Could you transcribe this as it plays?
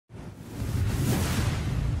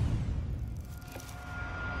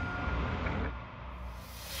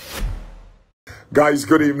Guys,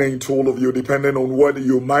 good evening to all of you, depending on where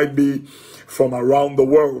you might be from around the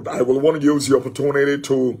world. I will want to use the opportunity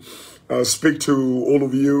to speak to all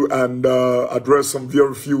of you and address some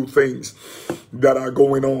very few things that are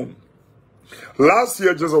going on. Last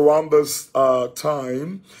year, just around this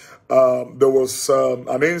time, there was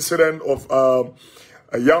an incident of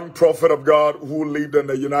a young prophet of God who lived in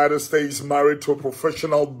the United States, married to a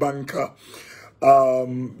professional banker.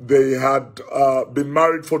 They had been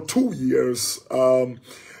married for 2 years, and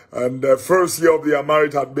the first year of their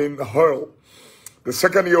marriage had been hell. The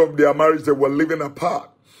second year of their marriage, they were living apart.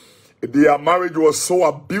 Their marriage was so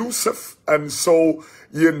abusive and so,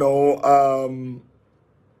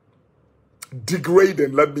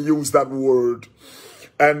 degrading, let me use that word.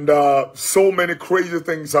 And so many crazy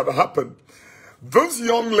things had happened. This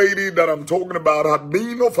young lady that I'm talking about had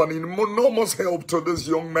been of an enormous help to this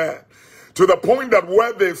young man, to the point that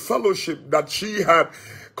where they fellowship, that she had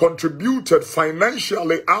contributed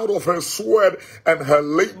financially out of her sweat and her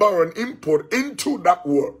labor and input into that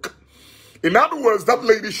work. In other words, that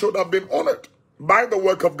lady should have been honored by the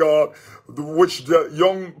work of God, which the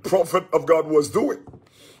young prophet of God was doing.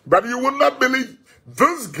 But you will not believe,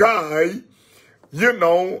 this guy,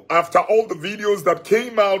 after all the videos that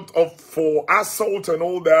came out for assault and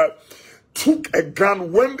all that, took a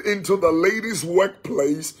gun, went into the lady's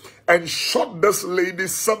workplace and shot this lady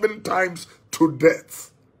 7 times to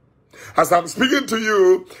death. As I'm speaking to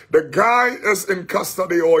you, the guy is in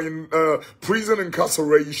custody or in prison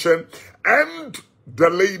incarceration, and the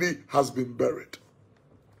lady has been buried.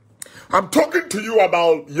 I'm talking to you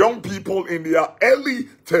about young people in their early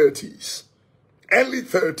 30s. Early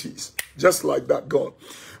 30s, just like that, gone.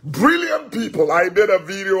 Brilliant people. I did a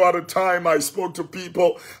video at a time. I spoke to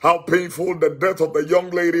people how painful the death of the young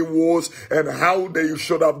lady was and how they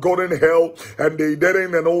should have gotten help and they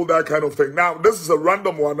didn't and all that kind of thing. Now, this is a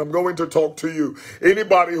random one. I'm going to talk to you.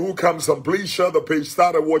 Anybody who comes and please share the page,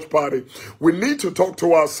 start a watch party. We need to talk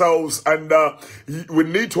to ourselves and we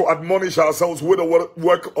need to admonish ourselves with the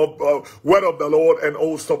word of the Lord and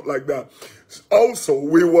all stuff like that. Also,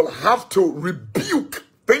 we will have to rebuke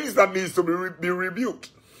things that needs to be rebuked.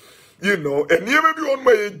 And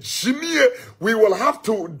we will have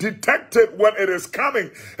to detect it when it is coming,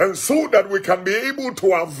 and so that we can be able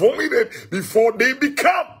to avoid it before they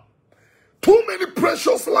become. Too many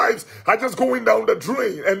precious lives are just going down the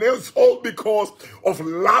drain, and it's all because of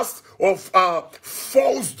lust, of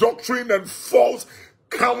false doctrine and false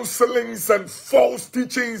counselings and false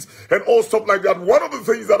teachings and all stuff like that. One of the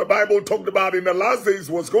things that the Bible talked about in the last days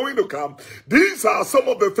was going to come. These are some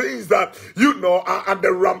of the things that, are at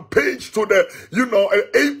the rampage to the,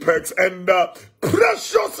 apex, and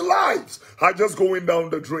precious lives are just going down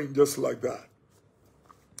the drain just like that.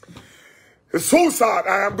 It's so sad.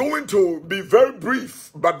 I am going to be very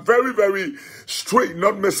brief, but very, very straight,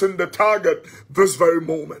 not missing the target this very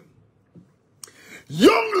moment.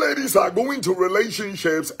 Young ladies are going to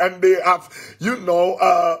relationships and they have,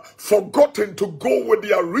 forgotten to go with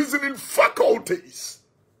their reasoning faculties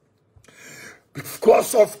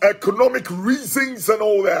because of economic reasons and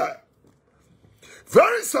all that.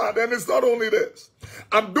 Very sad. And it's not only this.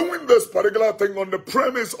 I'm doing this particular thing on the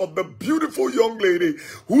premise of the beautiful young lady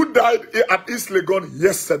who died at East Legon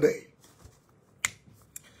yesterday.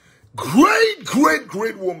 Great, great,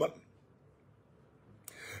 great woman.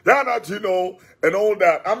 Yeah, that and all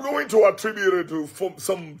that. I'm going to attribute it to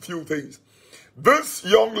some few things. This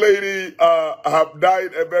young lady have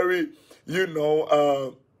died a very,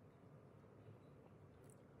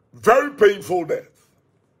 very painful death.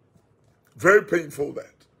 Very painful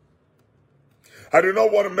death. I do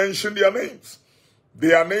not want to mention their names.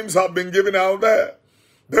 Their names have been given out there.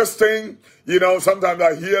 This thing, sometimes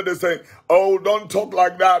I hear this thing, oh, don't talk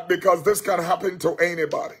like that because this can happen to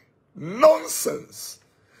anybody. Nonsense.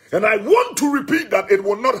 And I want to repeat that it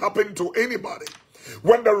will not happen to anybody.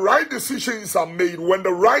 When the right decisions are made, when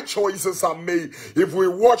the right choices are made, if we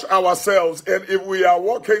watch ourselves and if we are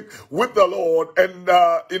walking with the Lord and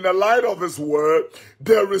in the light of His word,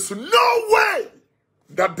 there is no way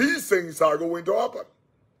that these things are going to happen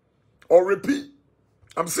or repeat.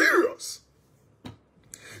 I'm serious.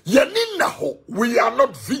 We are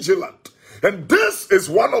not vigilant. And this is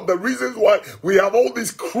one of the reasons why we have all these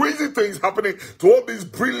crazy things happening to all these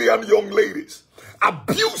brilliant young ladies.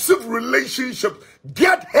 Abusive relationships.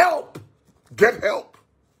 Get help. Get help.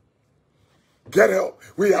 Get help.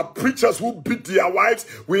 We have preachers who beat their wives.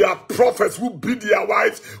 We have prophets who beat their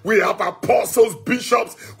wives. We have apostles,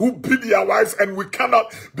 bishops who beat their wives. And we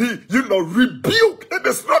cannot be, rebuked. It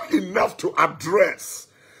is not enough to address.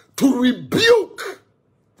 To rebuke.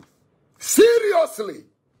 Seriously.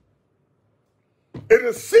 It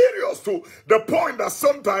is serious to the point that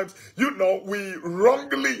sometimes, we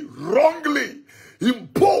wrongly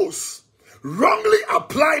impose, wrongly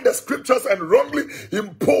apply the scriptures and wrongly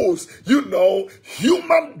impose,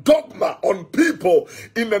 human dogma on people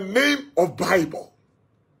in the name of Bible.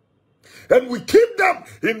 And we keep them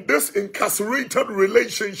in this incarcerated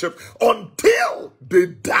relationship until they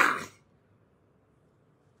die.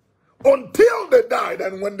 Until they died,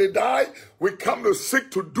 and when they die, we come to seek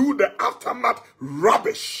to do the aftermath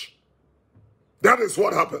rubbish. That is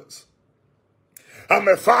what happens. I'm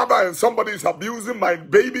a father and somebody is abusing my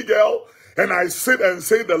baby girl, and I sit and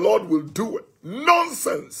say the Lord will do it.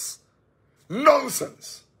 Nonsense.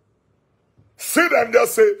 Nonsense. Sit and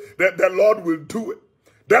just say that the Lord will do it.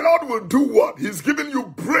 The Lord will do what? He's giving you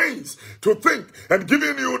brains to think and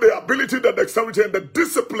giving you the ability, the dexterity, and the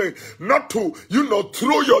discipline not to,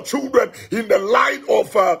 throw your children in the light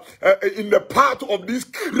of, in the path of these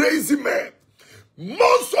crazy men.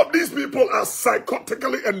 Most of these people are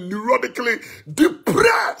psychotically and neurotically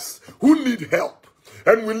depressed who need help.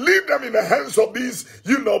 And we leave them in the hands of these,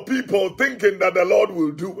 people thinking that the Lord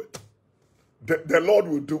will do it. The Lord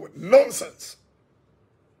will do it. Nonsense.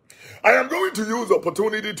 I am going to use the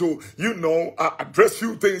opportunity to, address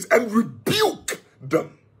few things and rebuke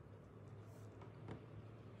them.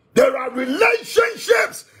 There are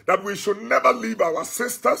relationships that we should never leave our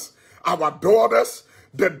sisters, our daughters,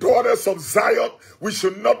 the daughters of Zion. We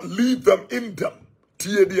should not leave them in them.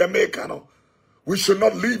 We should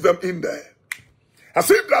not leave them in there. As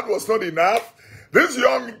if that was not enough, this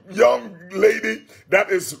young lady that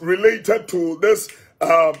is related to this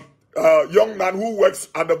young man who works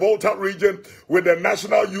at the Volta region with the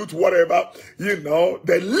National Youth, whatever,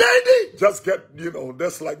 the lady just get,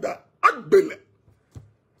 just like that. Agbele.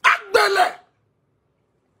 Agbele.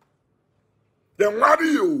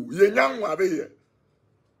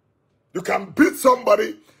 You can beat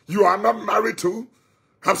somebody you are not married to.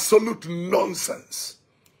 Absolute nonsense.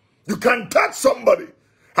 You can touch somebody.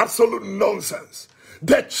 Absolute nonsense.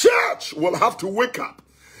 The church will have to wake up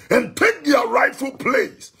and take their rightful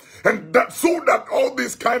place. And so that all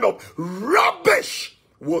this kind of rubbish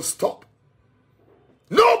will stop.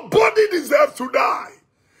 Nobody deserves to die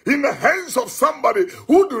in the hands of somebody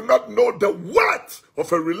who do not know the worth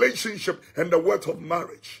of a relationship and the worth of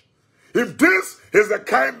marriage. If this is the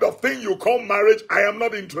kind of thing you call marriage, I am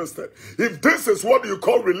not interested. If this is what you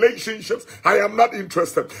call relationships, I am not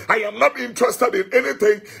interested. I am not interested in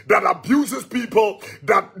anything that abuses people,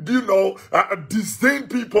 that, disdain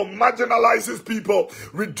people, marginalizes people,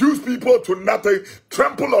 reduce people to nothing,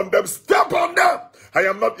 trample on them, step on them. I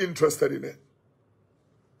am not interested in it.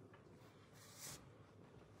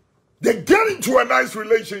 They get into a nice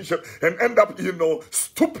relationship and end up,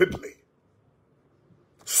 stupidly.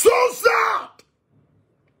 So sad.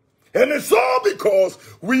 And it's all because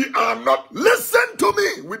we are not, listen to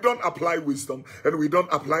me, we don't apply wisdom and we don't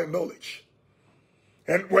apply knowledge.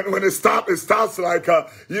 And when it starts like, I'm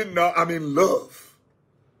in love.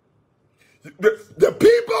 The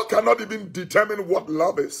people cannot even determine what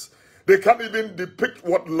love is. They can't even depict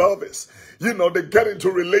what love is. They get into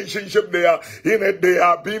relationship, they are in it, they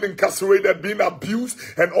are being incarcerated, being abused,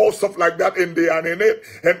 and all stuff like that, and they are in it,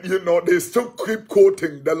 and they still keep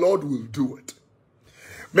quoting, the Lord will do it.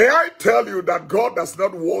 May I tell you that God does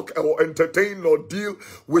not walk or entertain or deal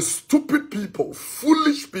with stupid people,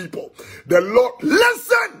 foolish people. The Lord,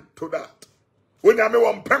 listen to that. When I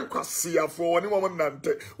want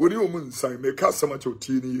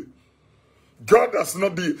God does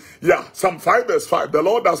not be, Psalm 5 verse 5, the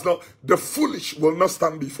Lord does not, the foolish will not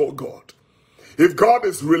stand before God. If God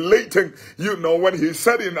is relating, when he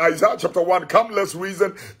said in Isaiah chapter 1, come let's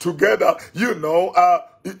reason together, he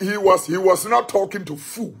was not talking to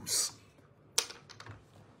fools.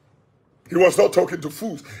 He was not talking to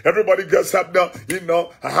fools. Everybody gets up now,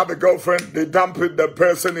 I have a girlfriend, they dump it, the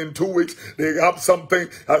person in 2 weeks, they have something,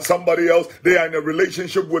 somebody else, they are in a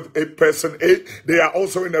relationship with a person A, they are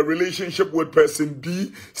also in a relationship with person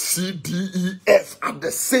B, C, D, E, F at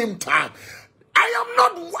the same time.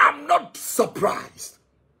 I'm not surprised.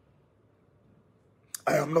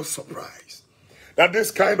 I am not surprised that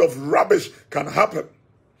this kind of rubbish can happen.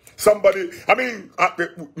 Somebody, what is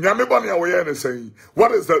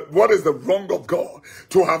the wrong of God?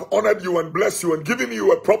 To have honored you and blessed you and given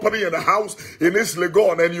you a property and a house in East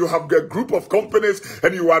Legon, and you have a group of companies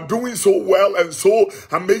and you are doing so well and so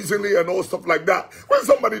amazingly and all stuff like that. When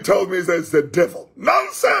somebody tells me that it's the devil,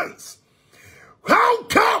 nonsense. How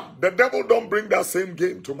come the devil don't bring that same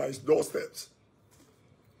game to my doorsteps?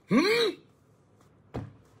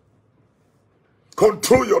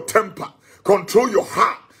 Control your temper. Control your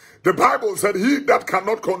heart. The Bible said he that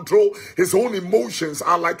cannot control his own emotions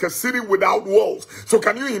are like a city without walls. So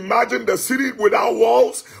can you imagine the city without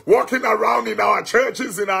walls walking around in our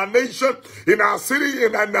churches, in our nation, in our city,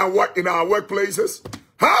 in our workplaces?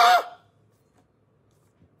 Huh?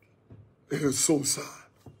 It is so sad.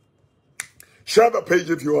 Share the page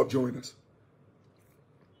if you have joined us.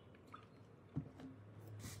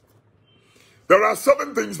 There are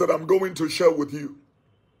 7 things that I'm going to share with you.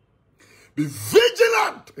 Be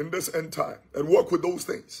vigilant in this end time and work with those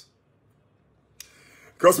things.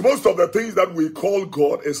 Because most of the things that we call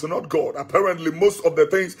God is not God. Apparently, most of the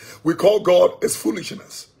things we call God is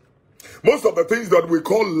foolishness. Most of the things that we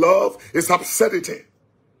call love is absurdity.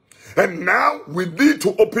 And now we need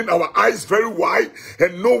to open our eyes very wide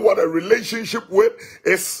and know what a relationship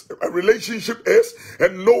is,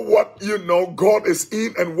 and know what, God is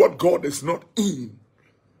in and what God is not in.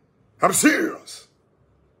 I'm serious.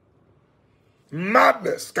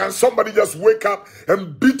 Madness. Can somebody just wake up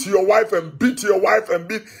and beat your wife and beat your wife and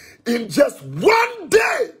beat? In just one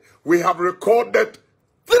day, we have recorded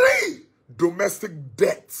 3 domestic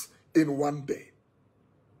deaths in one day.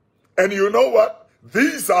 And you know what?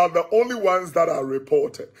 These are the only ones that are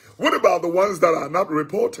reported. What about the ones that are not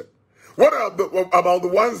reported? What about the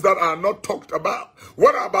ones that are not talked about?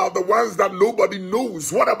 What about the ones that nobody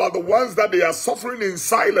knows? What about the ones that they are suffering in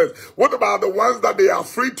silence? What about the ones that they are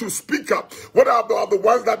afraid to speak up? What about the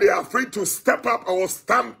ones that they are afraid to step up or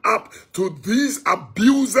stand up to these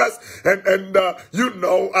abusers and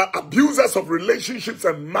abusers of relationships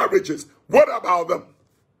and marriages? What about them?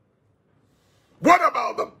 What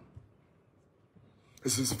about them?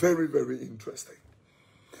 This is very, very interesting.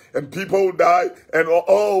 And people die, and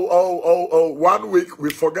 1 week we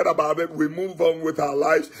forget about it, we move on with our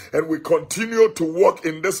lives, and we continue to walk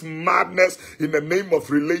in this madness in the name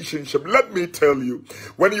of relationship. Let me tell you,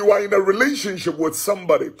 when you are in a relationship with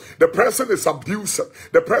somebody, the person is abusive.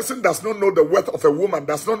 The person does not know the worth of a woman,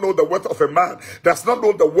 does not know the worth of a man, does not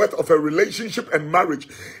know the worth of a relationship and marriage.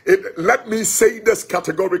 Let me say this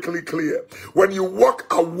categorically clear. When you walk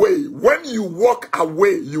away,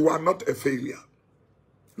 you are not a failure.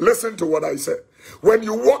 Listen to what I said. When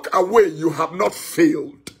you walk away, you have not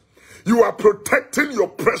failed. You are protecting your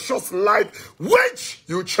precious life, which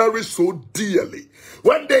you cherish so dearly.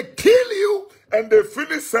 When they kill you and they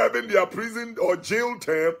finish serving their prison or jail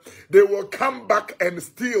term, they will come back and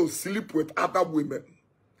still sleep with other women.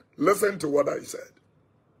 Listen to what I said.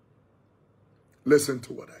 Listen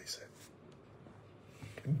to what I said.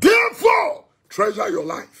 Therefore, treasure your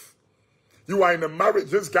life. You are in a marriage,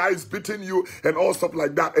 this guy is beating you and all stuff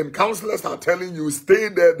like that. And counselors are telling you, stay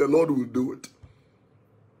there, the Lord will do it.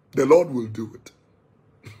 The Lord will do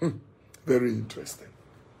it. Very interesting.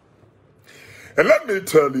 And let me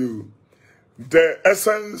tell you the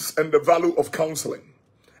essence and the value of counseling.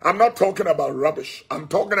 I'm not talking about rubbish. I'm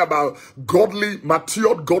talking about godly,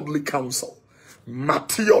 matured godly counsel.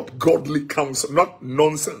 Matured godly counsel, not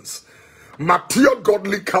nonsense. Matured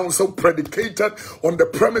godly counsel predicated on the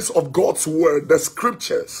premise of God's word, the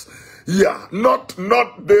scriptures. Yeah, not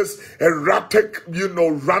this erratic,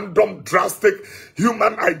 random, drastic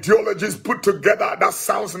human ideologies put together that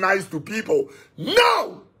sounds nice to people.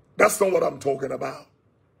 No, that's not what I'm talking about.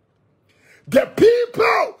 The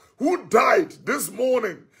people who died this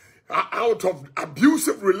morning are out of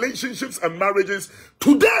abusive relationships and marriages.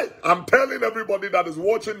 Today, I'm telling everybody that is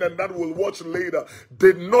watching and that will watch later,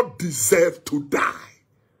 did not deserve to die.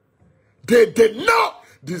 They did not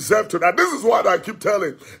deserve to die. This is what I keep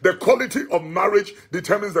telling. The quality of marriage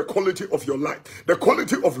determines the quality of your life. The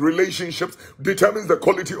quality of relationships determines the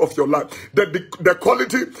quality of your life. The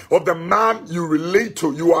quality of the man you relate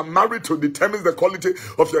to, you are married to, determines the quality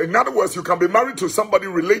of your... In other words, you can be married to somebody,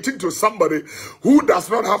 relating to somebody who does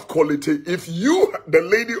not have quality. If you, the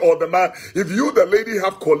lady or the man, if you, the lady,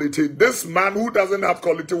 have quality, this man who doesn't have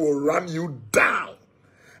quality will run you down.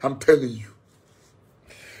 I'm telling you.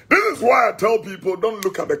 This is why I tell people, don't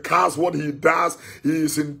look at the cars, what he does. He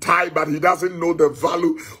is in tie, but he doesn't know the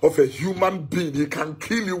value of a human being. He can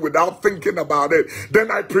kill you without thinking about it.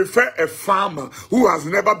 Then I prefer a farmer who has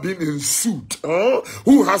never been in suit,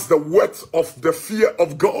 who has the worth of the fear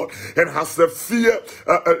of God and has the fear,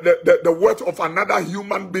 the worth of another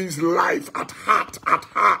human being's life at heart,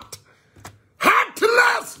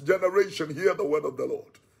 Heartless generation, hear the word of the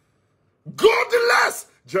Lord. Godless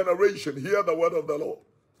generation, hear the word of the Lord.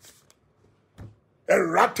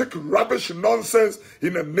 Erratic, rubbish, nonsense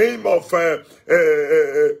in the name of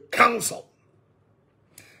counsel.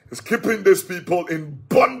 It's keeping these people in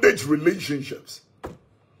bondage relationships.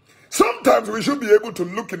 Sometimes we should be able to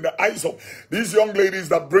look in the eyes of these young ladies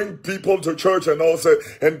that bring people to church and also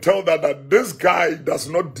and tell that this guy does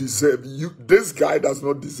not deserve you. This guy does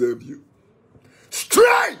not deserve you.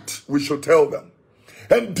 Straight, we should tell them.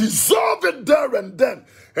 And dissolve it there and then.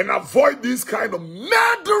 And avoid these kind of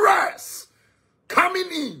murderers coming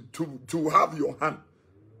in to have your hand.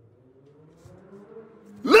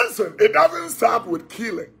 Listen, it doesn't start with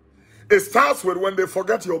killing. It starts with when they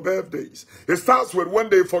forget your birthdays. It starts with when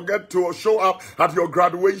they forget to show up at your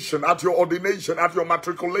graduation, at your ordination, at your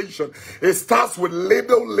matriculation. It starts with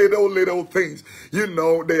little things. You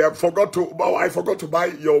know, they have forgot to, oh, I forgot to buy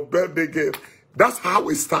your birthday gift. That's how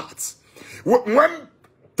it starts. When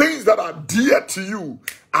things that are dear to you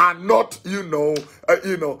are not,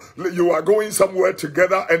 you are going somewhere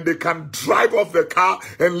together and they can drive off the car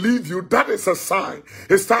and leave you. That is a sign.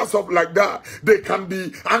 It starts off like that. They can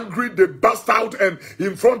be angry, they bust out, and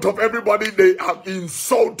in front of everybody they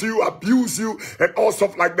insult you, abuse you, and all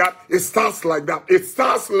stuff like that. It starts like that. It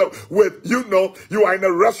starts with, you are in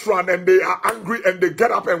a restaurant and they are angry and they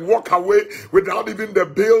get up and walk away without even the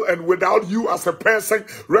bill and without you as a person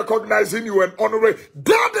recognizing you and honoring.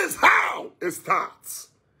 That is how it starts.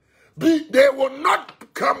 They will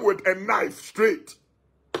not come with a knife straight.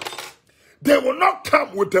 They will not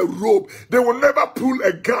come with a rope. They will never pull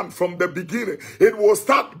a gun from the beginning. It will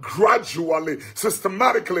start gradually,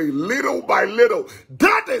 systematically, little by little.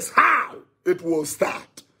 That is how it will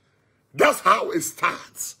start. That's how it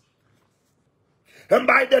starts. And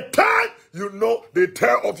by the time they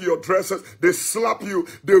tear off your dresses, they slap you,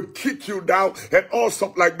 they'll kick you down, and all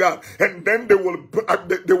stuff like that. And then they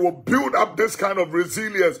will build up this kind of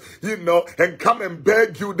resilience, and come and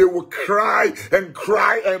beg you. They will cry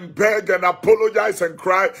and beg and apologize and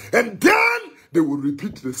cry. And then they will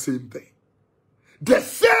repeat the same thing. The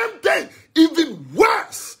same thing, even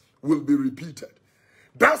worse, will be repeated.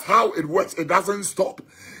 That's how it works. It doesn't stop.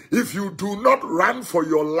 If you do not run for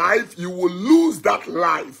your life, you will lose that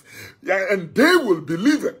life. Yeah, and they will be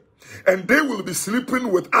living. And they will be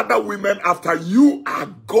sleeping with other women after you are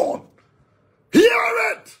gone. Hear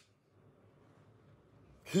it.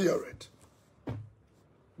 Hear it.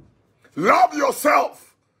 Love yourself.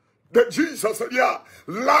 That Jesus said,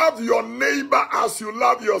 love your neighbor as you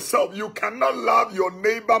love yourself. You cannot love your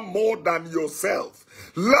neighbor more than yourself.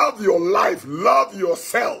 Love your life. Love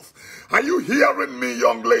yourself. Are you hearing me,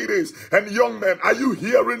 young ladies and young men? Are you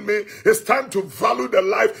hearing me? It's time to value the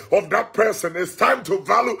life of that person. It's time to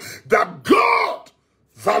value that God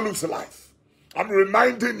values life. I'm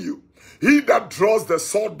reminding you, he that draws the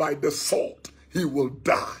sword by the sword, he will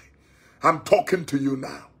die. I'm talking to you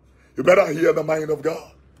now. You better hear the mind of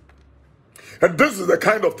God. And this is the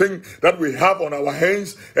kind of thing that we have on our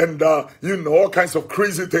hands, and all kinds of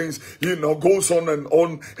crazy things, goes on and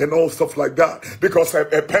all stuff like that. Because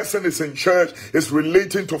a person is in church, is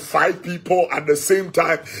relating to 5 people at the same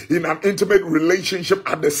time, in an intimate relationship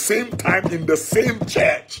at the same time, in the same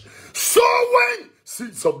church. Sowing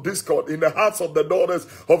seeds of discord in the hearts of the daughters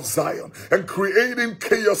of Zion, and creating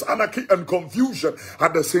chaos, anarchy, and confusion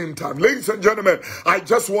at the same time. Ladies and gentlemen, I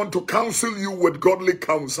just want to counsel you with godly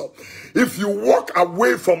counsel. If you walk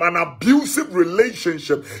away from an abusive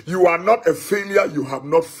relationship, you are not a failure. You have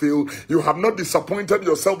not failed. You have not disappointed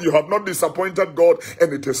yourself. You have not disappointed God,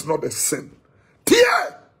 and it is not a sin.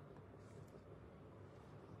 Tear!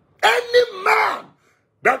 Any man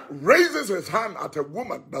that raises his hand at a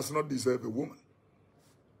woman does not deserve a woman.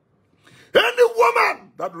 Any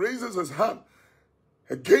woman that raises his hand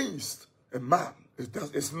against a man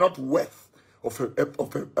is not worth of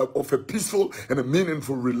a peaceful and a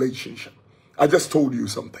meaningful relationship. I just told you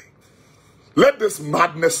something. Let this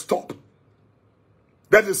madness stop.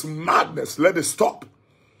 That is madness. Let it stop.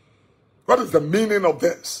 What is the meaning of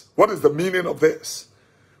this? What is the meaning of this?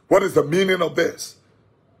 What is the meaning of this?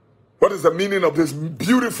 What is the meaning of this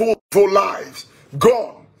beautiful lives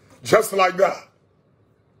gone just like that?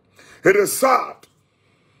 It is sad.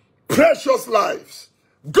 Precious lives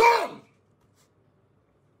gone.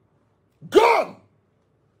 Gone.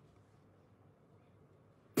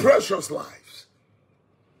 Precious lives.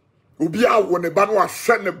 Ubia wone ba no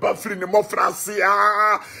ahwe ne ba firi ne mofrase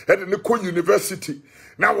and ne ko university.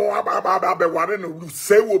 Now be ware no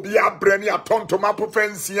say will be a brand new tontoma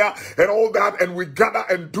profensia and all that, and we gather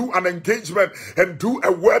and do an engagement and do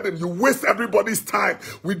a wedding. You waste everybody's time.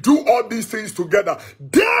 We do all these things together.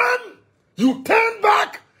 Then you turn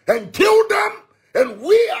back and kill them, and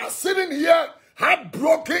we are sitting here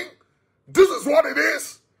heartbroken. This is what it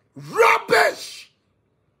is. Rubbish.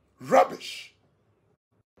 Rubbish.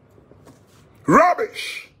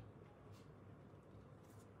 Rubbish.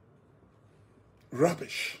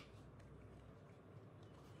 Rubbish.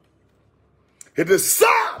 It is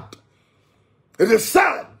sad. It is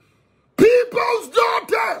sad. People's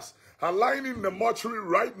daughters are lying in the mortuary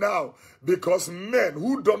right now because men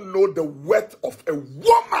who don't know the worth of a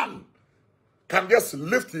woman can just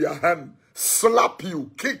lift your hand, slap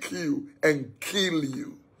you, kick you, and kill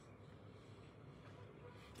you.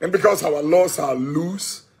 And because our laws are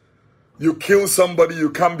loose, you kill somebody, you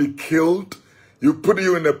can't be killed. You put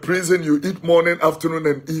you in a prison, you eat morning, afternoon,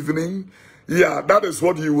 and evening. Yeah, that is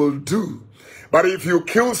what you will do. But if you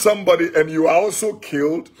kill somebody and you are also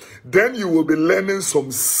killed, then you will be learning some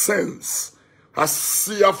sense. I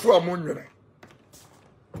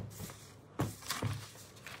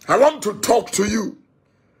want to talk to you.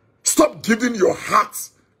 Stop giving your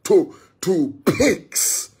hearts to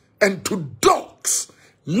pigs and to dogs.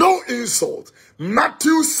 No insult.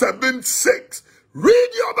 Matthew 7:6. Read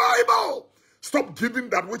your Bible. Stop giving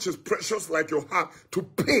that which is precious like your heart to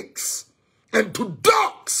pigs and to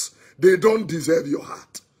dogs. They don't deserve your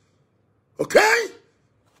heart. Okay?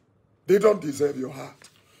 They don't deserve your heart.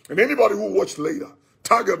 And anybody who watch later,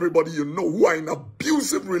 tag everybody you know who are in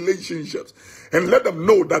abusive relationships and let them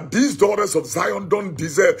know that these daughters of Zion don't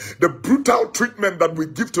deserve the brutal treatment that we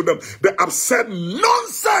give to them, the absurd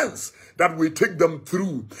nonsense that we take them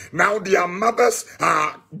through. Now their mothers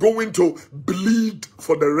are going to bleed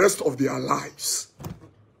for the rest of their lives.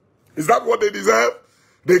 Is that what they deserve?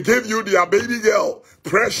 They gave you their baby girl,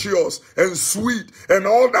 precious and sweet, and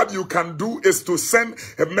all that you can do is to send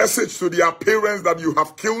a message to their parents that you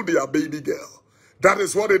have killed their baby girl. That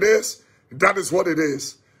is what it is. That is what it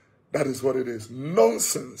is. That is what it is.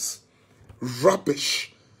 Nonsense.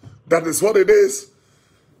 Rubbish. That is what it is.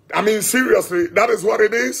 I mean, seriously, that is what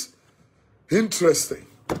it is. Interesting.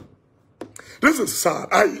 This is sad.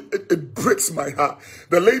 It breaks my heart.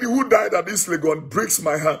 The lady who died at East Legon breaks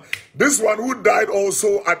my heart. This one who died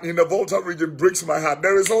also in the Volta region breaks my heart.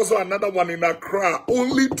 There is also another one in Accra.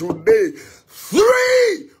 Only today,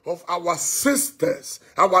 3 of our sisters,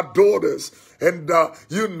 our daughters, and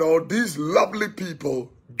you know, these lovely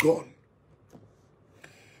people gone.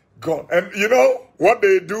 Gone. And you know what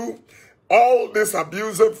they do? All this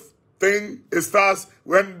abusive thing, it starts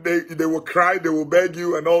when they will cry, they will beg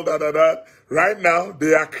you and all that. Right now,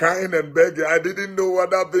 they are crying and begging. I didn't know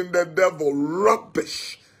what happened. The devil.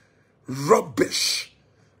 Rubbish. Rubbish.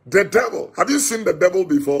 The devil. Have you seen the devil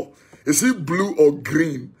before? Is he blue or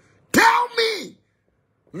green? Tell me.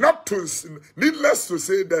 Needless to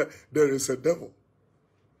say that there is a devil.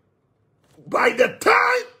 By the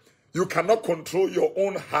time you cannot control your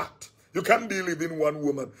own heart, you can't deal within one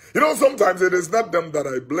woman. You know, sometimes it is not them that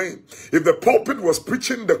I blame. If the pulpit was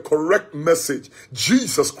preaching the correct message,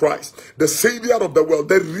 Jesus Christ, the Savior of the world,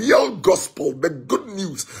 the real gospel, the good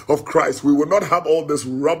news of Christ, we will not have all this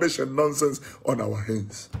rubbish and nonsense on our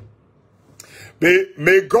hands.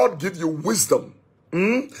 May God give you wisdom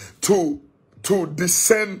to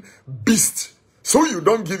discern beast, so you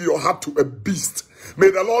don't give your heart to a beast.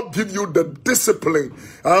 May the Lord give you the discipline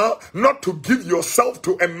not to give yourself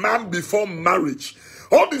to a man before marriage.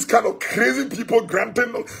 All these kind of crazy people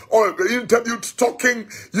granting or interviewed talking,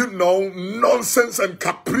 you know, nonsense and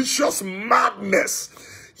capricious madness.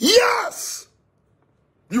 Yes!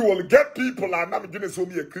 You will get people, and I'm going to show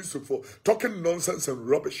me a Christopher, talking nonsense and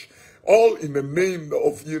rubbish. All in the name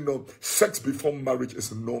of, you know, sex before marriage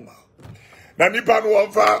is normal. You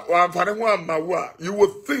will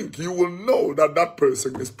think, you will know that that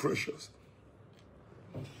person is precious.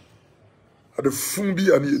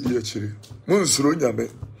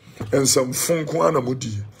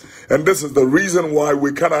 And this is the reason why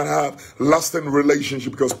we cannot have lasting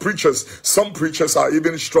relationship, because some preachers are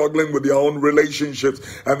even struggling with their own relationships,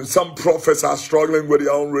 and some prophets are struggling with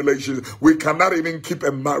their own relationships. We cannot even keep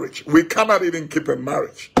a marriage. We cannot even keep a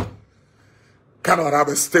marriage. Cannot have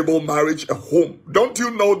a stable marriage, a home. Don't you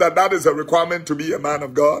know that that is a requirement to be a man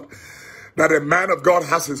of God? That a man of God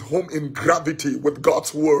has his home in gravity with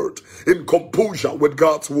God's word, in composure with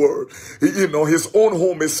God's word. You know, his own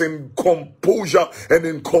home is in composure and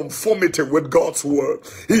in conformity with God's word.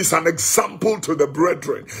 He is an example to the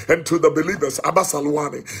brethren and to the believers. Abba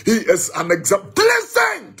Salwani. He is an example.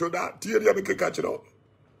 Listen to that. Catch it up.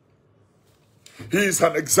 He is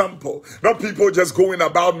an example. Not people just going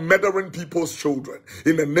about murdering people's children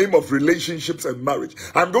in the name of relationships and marriage.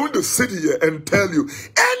 I'm going to sit here and tell you,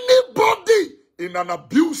 anybody in an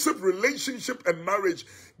abusive relationship and marriage,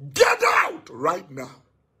 get out right now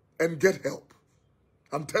and get help.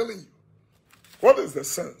 I'm telling you. What is the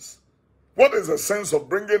sense? What is the sense of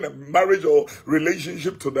bringing a marriage or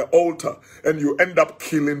relationship to the altar and you end up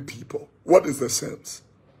killing people? What is the sense?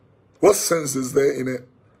 What sense is there in it?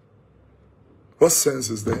 What sense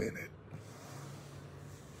is there in it?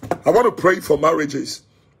 I want to pray for marriages.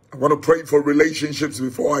 I want to pray for relationships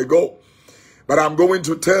before I go. But I'm going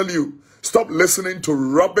to tell you, stop listening to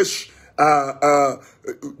rubbish,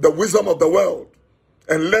 the wisdom of the world.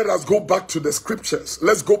 And let us go back to the scriptures.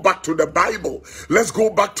 Let's go back to the Bible. Let's go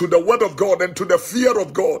back to the word of God and to the fear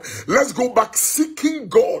of God. Let's go back seeking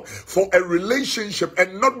God for a relationship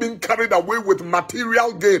and not being carried away with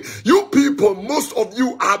material gain. You people, most of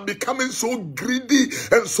you are becoming so greedy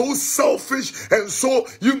and so selfish and so,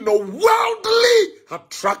 worldly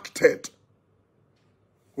attracted.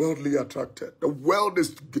 Worldly attracted. The world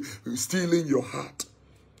is stealing your heart.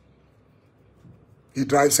 He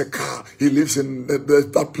drives a car. He lives in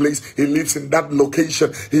that place. He lives in that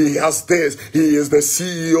location. He has this. He is the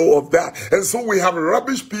CEO of that. And so we have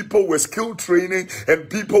rubbish people with skill training and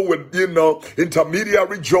people with,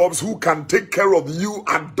 intermediary jobs who can take care of you,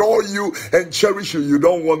 adore you, and cherish you. You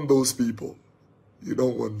don't want those people. You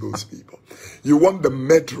don't want those people. You want the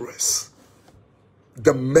murderers.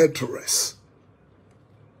 The murderers.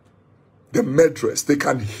 The murderers. They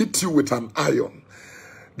can hit you with an iron.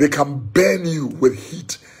 They can burn you with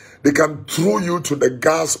heat. They can throw you to the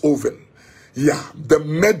gas oven. Yeah,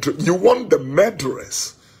 you want the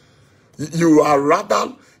murderers. You are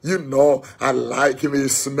rather, I like him, he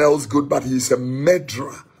smells good, but he's a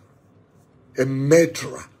murderer. A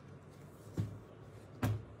murderer.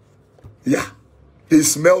 Yeah, he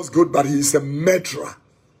smells good, but he's a murderer.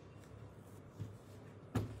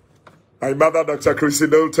 My mother, Dr.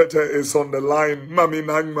 Christine Tete, is on the line. Mami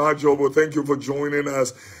Nangma Jobo, thank you for joining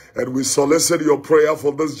us. And we solicit your prayer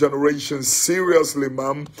for this generation. Seriously,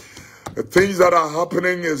 ma'am. The things that are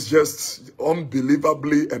happening is just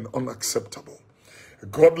unbelievably and unacceptable. A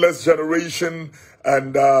godless generation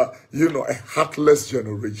and, a heartless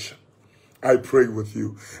generation. I pray with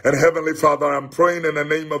you. And Heavenly Father, I'm praying in the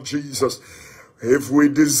name of Jesus. If we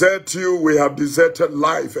desert you, we have deserted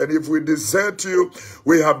life. And if we desert you,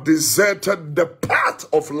 we have deserted the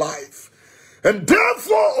path of life. And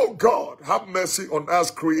therefore, oh God, have mercy on us,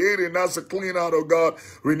 creating us a clean heart, oh God,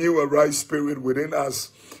 renew a right spirit within us.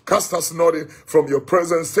 Cast us not from your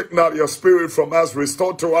presence, take not your spirit from us,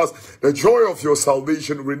 restore to us the joy of your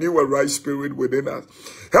salvation, renew a right spirit within us.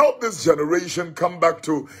 Help this generation come back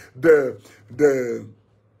to the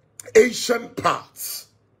ancient paths.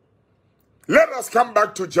 Let us come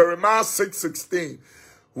back to Jeremiah 6:16,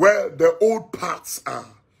 where the old paths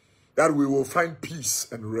are, that we will find peace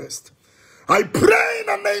and rest. I pray in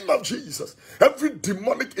the name of Jesus, every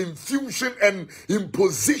demonic infusion and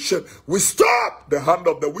imposition, we stop the hand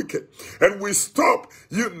of the wicked. And we stop,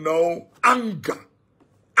 anger.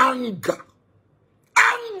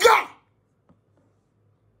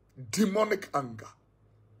 Demonic anger.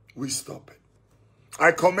 We stop it.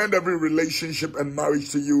 I commend every relationship and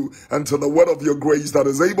marriage to you and to the word of your grace that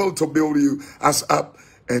is able to build you us up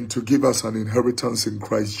and to give us an inheritance in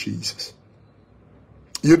Christ Jesus.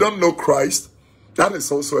 You don't know Christ? That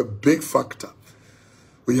is also a big factor.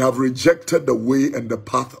 We have rejected the way and the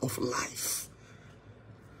path of life.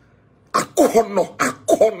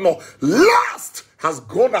 Akono, last has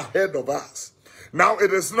gone ahead of us. Now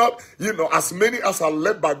it is not, as many as are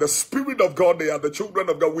led by the Spirit of God, they are the children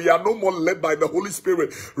of God. We are no more led by the Holy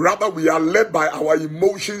Spirit. Rather, we are led by our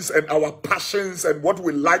emotions and our passions and what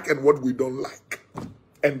we like and what we don't like.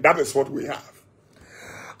 And that is what we have.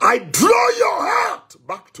 I draw your heart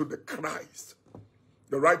back to the Christ.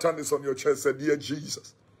 The right hand is on your chest. Say, dear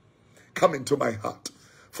Jesus, come into my heart.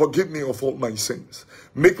 Forgive me of all my sins.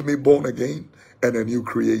 Make me born again and a new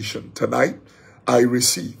creation. Tonight, I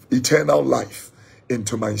receive eternal life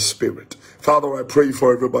into my spirit. Father, I pray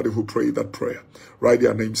for everybody who prayed that prayer. Write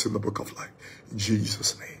their names in the book of life. In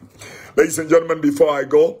Jesus' name. Ladies and gentlemen, before I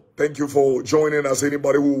go, thank you for joining us.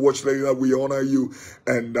 Anybody who watched later, we honor you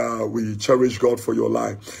and we cherish God for your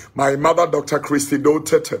life. My mother, Dr. Christine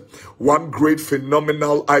Tete, one great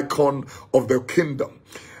phenomenal icon of the kingdom,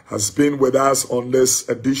 has been with us on this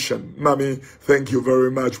edition. Mommy, thank you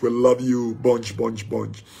very much. We love you. Bunch.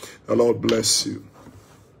 The Lord bless you.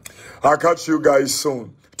 I'll catch you guys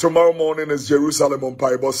soon. Tomorrow morning is Jerusalem on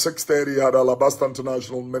Paibo, 6:30 at Alabaster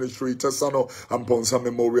International Ministry, Tesano and Ponsa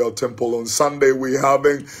Memorial Temple. On Sunday, we're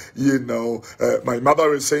having, my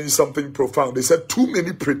mother is saying something profound. They said, too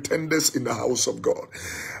many pretenders in the house of God.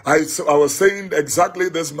 I was saying exactly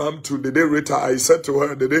this, ma'am, to Dede Rita. I said to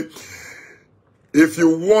her, Dede, if you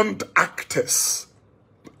want actors,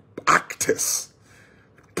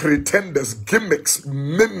 pretenders, gimmicks,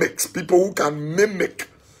 mimics, people who can mimic,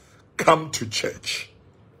 come to church.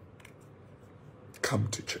 Come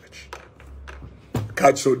to church.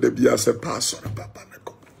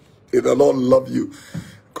 May the Lord love you,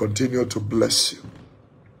 continue to bless you.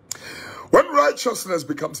 When righteous righteousness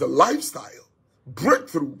becomes a lifestyle.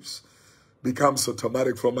 Breakthroughs becomes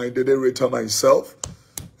automatic. From my moderator, myself,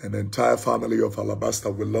 and the entire family of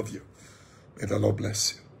Alabaster will love you. May the Lord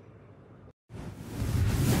bless you.